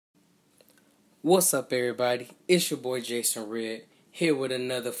What's up, everybody? It's your boy Jason Red here with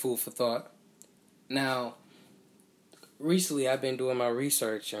another food for thought. Now, recently I've been doing my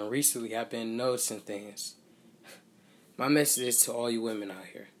research and recently I've been noticing things. My message is to all you women out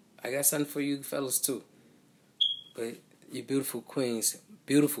here. I got something for you fellas too. But you beautiful queens,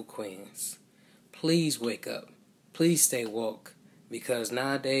 please wake up. Please stay woke. Because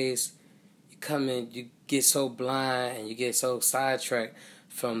nowadays you get so blind and you get so sidetracked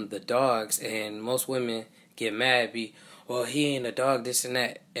from the dogs, and most women get mad, well, he ain't a dog, this and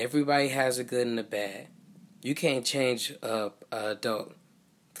that. Everybody has a good and a bad. You can't change a adult.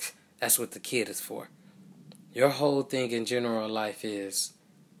 That's what the kid is for. Your whole thing in general in life is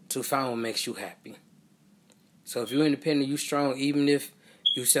to find what makes you happy. So if you're independent, you strong, even if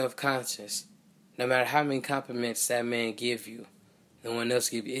you self-conscious, no matter how many compliments that man give you, no one else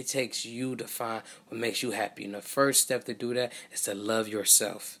give you, it takes you to find what makes you happy. And the first step to do that is to love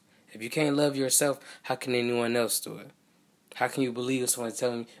yourself. If you can't love yourself, how can anyone else do it? How can you believe someone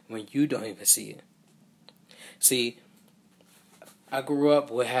telling you when you don't even see it? See, I grew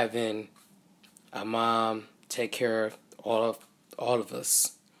up with having a mom take care of all of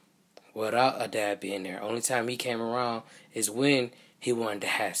us without a dad being there. Only time he came around is when he wanted to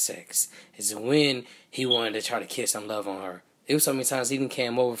have sex. Is when he wanted to try to kiss and love on her. It was so many times he didn't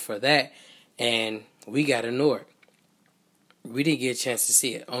came over for that, and we got ignored. We didn't get a chance to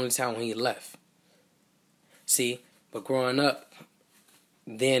see it. Only time when he left. See, but growing up,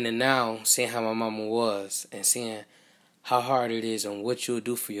 then and now, seeing how my mama was, and seeing how hard it is and what you'll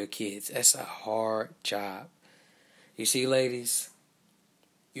do for your kids, that's a hard job. You see, ladies,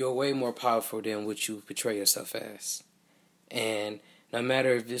 you're way more powerful than what you portray yourself as. And no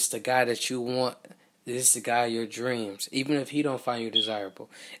matter if it's the guy that you want, this is the guy of your dreams. Even if he don't find you desirable,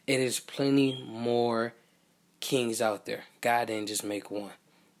 it is plenty more kings out there. God didn't just make one.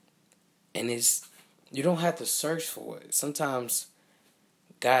 And you don't have to search for it. Sometimes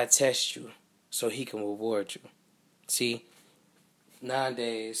God tests you so he can reward you. See,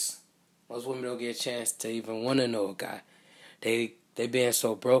 nowadays, most women don't get a chance to even want to know a guy. They being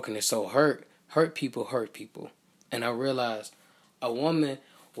so broken and so hurt. Hurt people. And I realized a woman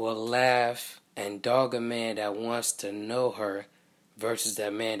will laugh and dog a man that wants to know her versus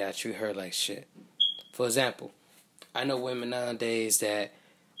that man that treat her like shit. For example, I know women nowadays that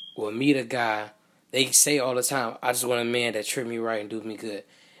will meet a guy, they say all the time, I just want a man that treat me right and do me good.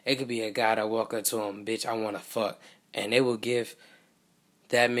 It could be a guy that walk up to him, bitch, I want to fuck. And they will give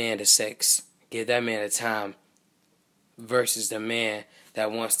that man the sex, give that man the time, versus the man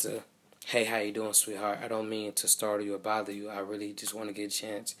that wants to, hey, how you doing, sweetheart? I don't mean to startle you or bother you. I really just want to get a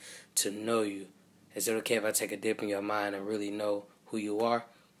chance to know you. Is it okay if I take a dip in your mind and really know who you are?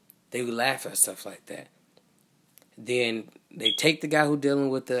 They would laugh at stuff like that. Then they take the guy who dealing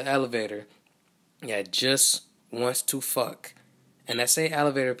with the elevator that just wants to fuck. And I say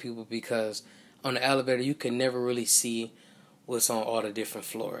elevator people because on the elevator you can never really see what's on all the different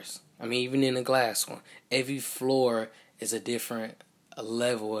floors. I mean, even in the glass one, every floor is a different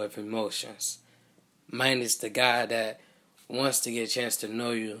level of emotions. Minus the guy that wants to get a chance to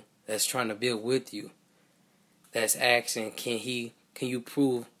know you, that's trying to build with you, that's asking, can you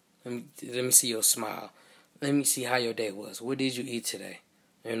prove, let me see your smile. Let me see how your day was. What did you eat today?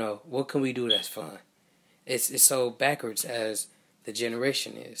 What can we do that's fun? It's so backwards as the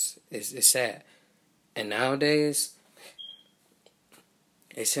generation is. It's sad. And nowadays,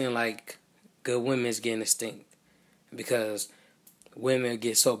 it seems like good women is getting extinct. Because women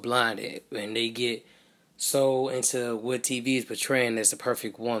get so blinded and they get so into what TV is portraying as the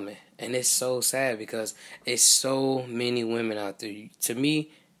perfect woman. And it's so sad because it's so many women out there. To me,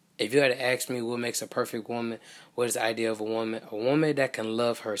 if you had to ask me what makes a perfect woman, what is the idea of a woman that can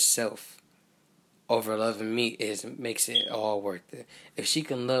love herself over loving me makes it all worth it. If she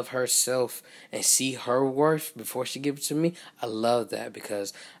can love herself and see her worth before she gives it to me, I love that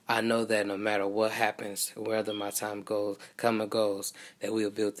because I know that no matter what happens, whether my time goes, that we'll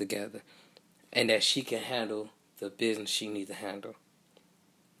build together. And that she can handle the business she needs to handle.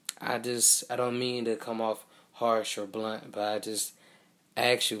 I don't mean to come off harsh or blunt, but I just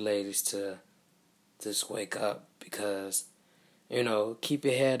ask you ladies to just wake up because, keep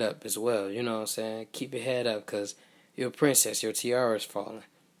your head up as well. You know what I'm saying? Keep your head up because you're a princess. Your tiara is falling.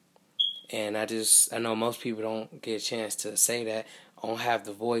 And I know most people don't get a chance to say that, don't have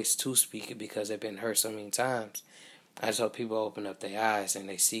the voice to speak it because they've been hurt so many times. I just hope people open up their eyes and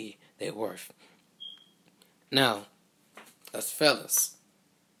they see their worth. Now, us fellas,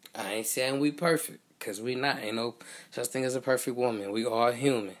 I ain't saying we perfect, because we not. Ain't no such thing as a perfect woman. We all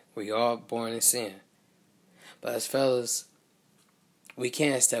human. We all born in sin. But as fellas, we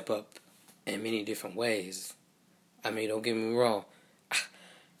can step up in many different ways. I mean, don't get me wrong.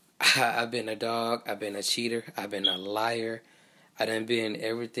 I've been a dog. I've been a cheater. I've been a liar. I done been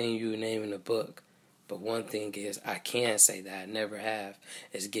everything you name in the book. But one thing is, I can say that I never have,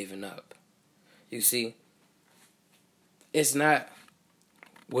 is giving up. You see, it's not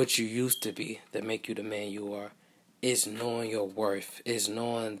what you used to be that make you the man you are. It's knowing your worth. It's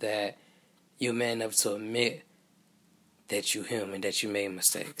knowing that you're man enough to admit that you human, that you made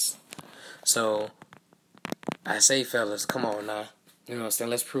mistakes. So, I say, fellas, come on now. You know what I'm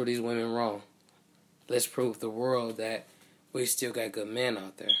saying? Let's prove these women wrong. Let's prove the world that we still got good men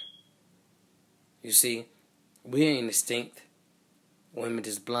out there. You see, we ain't extinct. Women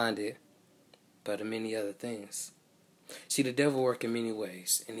just blinded by the many other things. See, the devil work in many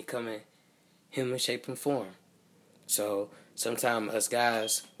ways, and he come in human shape and form. So sometimes us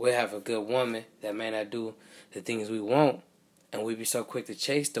guys, we'll have a good woman that may not do the things we want, and we be so quick to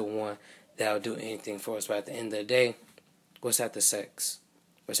chase the one that'll do anything for us. But at the end of the day, what's after sex?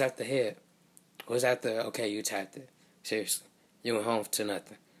 What's after head? What's after, okay, you tapped it. Seriously. You went home to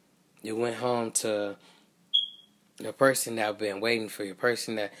nothing. You went home to the person that been waiting for you,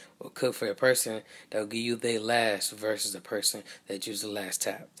 person that will cook for you, person that will give you their last versus the person that used the last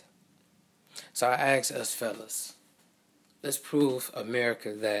tapped. So I ask us fellas, let's prove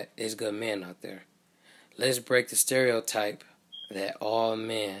America that there's good men out there. Let's break the stereotype that all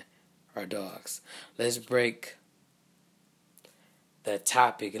men are dogs. Let's break the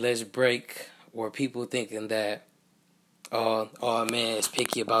topic. Let's break where people thinking that all men is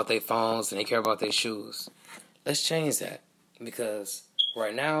picky about their phones and they care about their shoes. Let's change that, because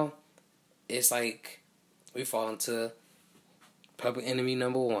right now it's like we fall into public enemy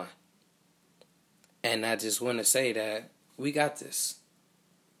number one. And I just want to say that we got this.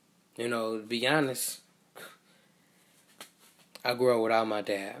 You know, to be honest, I grew up without my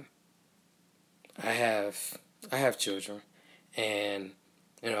dad. I have children, and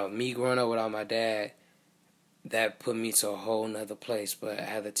you know, me growing up without my dad, that put me to a whole nother place. But I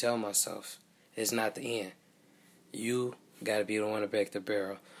had to tell myself, it's not the end. You gotta be the one to break the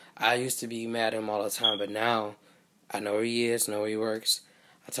barrel. I used to be mad at him all the time, but now I know where he is, know where he works.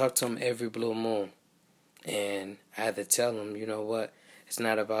 I talk to him every blue moon, and I had to tell him, you know what? It's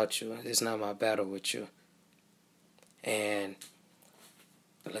not about you. It's not my battle with you. And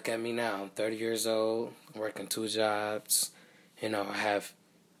look at me now. I'm 30 years old, working 2 jobs. You know, I have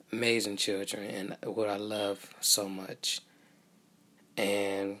amazing children and what I love so much.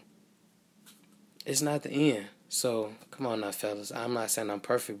 And it's not the end. So, come on now, fellas. I'm not saying I'm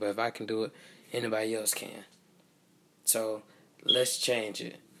perfect, but if I can do it, anybody else can. So, let's change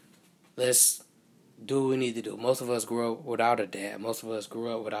it. Let's do what we need to do. Most of us grew up without a dad. Most of us grew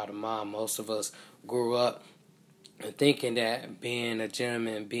up without a mom. Most of us grew up thinking that being a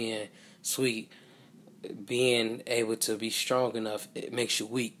gentleman, being sweet, being able to be strong enough, it makes you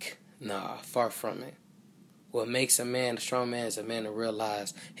weak. Nah, far from it. What makes a man a strong man is a man to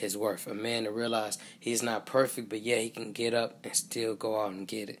realize his worth. A man to realize he's not perfect, but yeah, he can get up and still go out and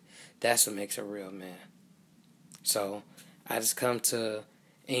get it. That's what makes a real man. So, I just come to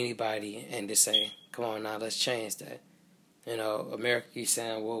anybody and just say, come on now, let's change that. You know, America keeps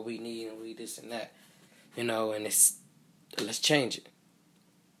saying what we need and we this and that. You know, and let's change it.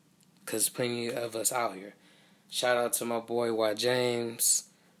 Because plenty of us out here. Shout out to my boy Y James,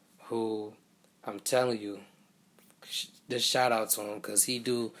 who I'm telling you, just shout out to him because he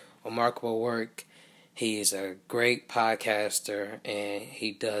do remarkable work. He is a great podcaster and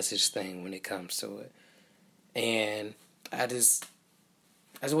he does his thing when it comes to it. And I just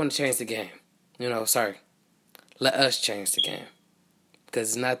want to change the game. You know, let us change the game, because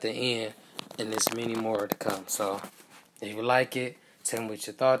it's not the end and there's many more to come. So if you like it, tell me what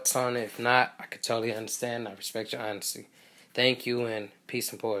your thoughts on it. If not, I can totally understand. I respect your honesty. Thank you, and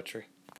peace and poetry.